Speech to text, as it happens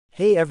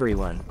Hey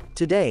everyone,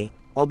 today,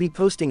 I'll be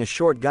posting a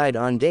short guide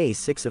on Day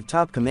 6 of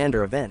Top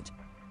Commander event.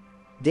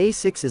 Day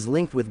 6 is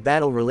linked with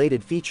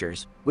battle-related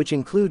features, which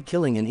include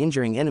killing and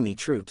injuring enemy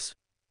troops.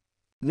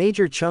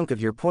 Major chunk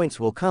of your points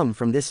will come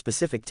from this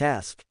specific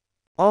task.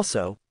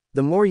 Also,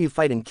 the more you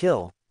fight and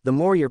kill, the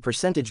more your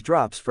percentage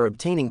drops for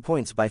obtaining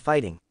points by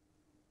fighting.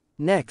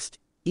 Next,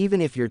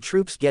 even if your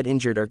troops get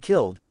injured or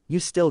killed,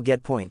 you still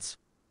get points.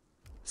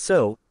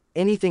 So,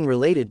 anything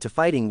related to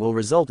fighting will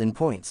result in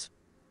points.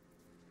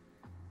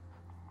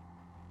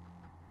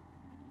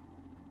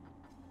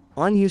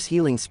 On-use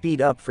healing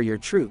speed up for your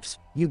troops,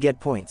 you get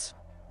points.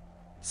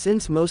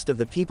 Since most of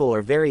the people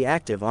are very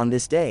active on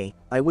this day,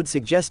 I would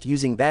suggest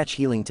using batch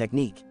healing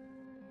technique.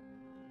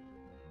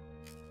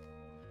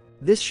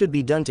 This should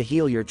be done to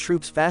heal your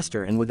troops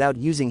faster and without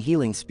using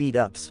healing speed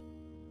ups.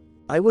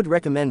 I would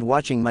recommend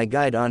watching my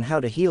guide on how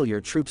to heal your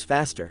troops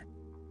faster.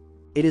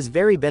 It is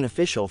very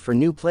beneficial for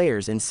new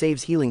players and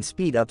saves healing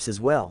speed ups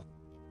as well.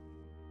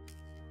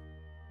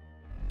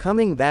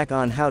 Coming back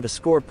on how to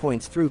score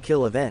points through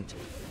kill event.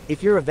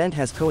 If your event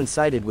has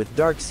coincided with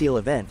Dark Seal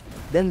event,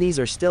 then these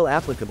are still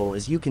applicable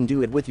as you can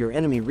do it with your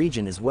enemy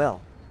region as well.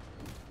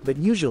 But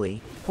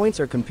usually, points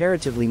are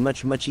comparatively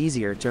much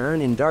easier to earn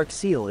in Dark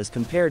Seal as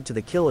compared to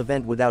the kill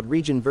event without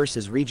region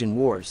versus region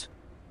wars.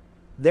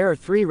 There are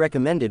 3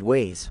 recommended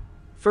ways.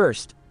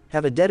 First,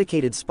 have a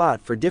dedicated spot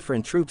for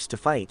different troops to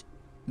fight.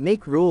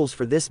 Make rules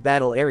for this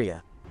battle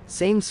area.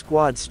 Same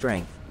squad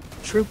strength,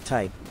 troop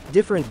type,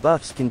 different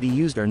buffs can be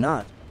used or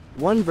not.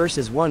 1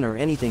 versus 1 or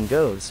anything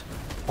goes.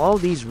 All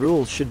these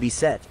rules should be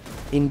set.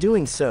 In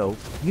doing so,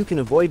 you can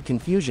avoid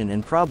confusion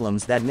and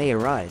problems that may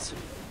arise.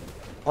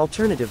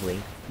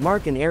 Alternatively,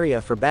 mark an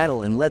area for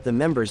battle and let the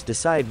members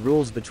decide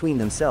rules between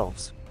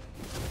themselves.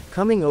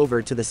 Coming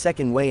over to the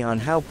second way on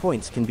how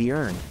points can be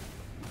earned.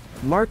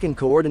 Mark and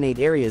coordinate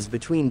areas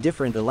between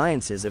different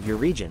alliances of your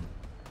region.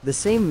 The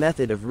same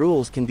method of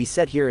rules can be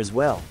set here as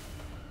well.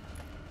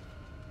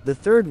 The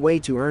third way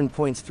to earn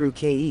points through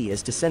KE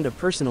is to send a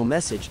personal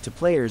message to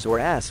players or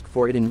ask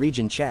for it in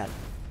region chat.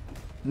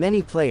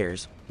 Many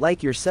players,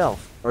 like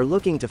yourself, are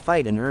looking to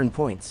fight and earn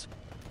points.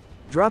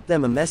 Drop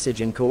them a message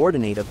and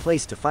coordinate a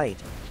place to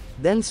fight.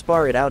 Then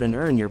spar it out and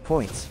earn your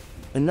points.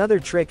 Another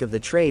trick of the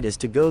trade is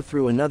to go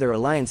through another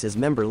alliance's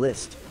member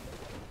list.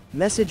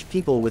 Message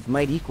people with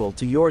might equal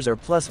to yours or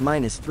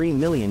 ±3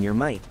 million your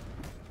might.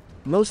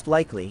 Most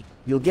likely,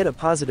 you'll get a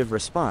positive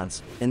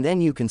response, and then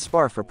you can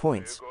spar for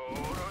points.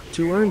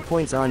 To earn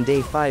points on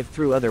day 5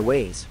 through other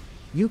ways,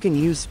 you can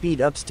use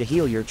speed ups to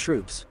heal your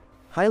troops.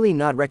 Highly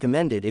not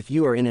recommended if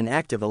you are in an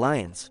active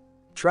alliance.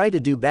 Try to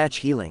do batch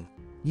healing.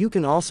 You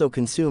can also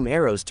consume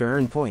arrows to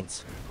earn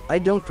points. I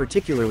don't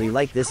particularly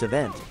like this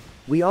event.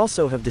 We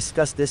also have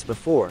discussed this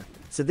before,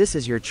 so this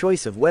is your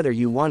choice of whether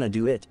you wanna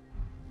do it.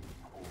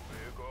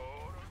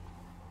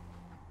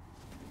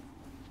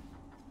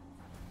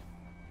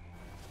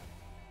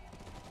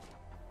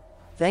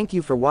 Thank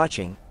you for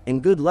watching,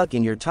 and good luck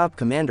in your Top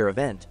Commander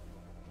event.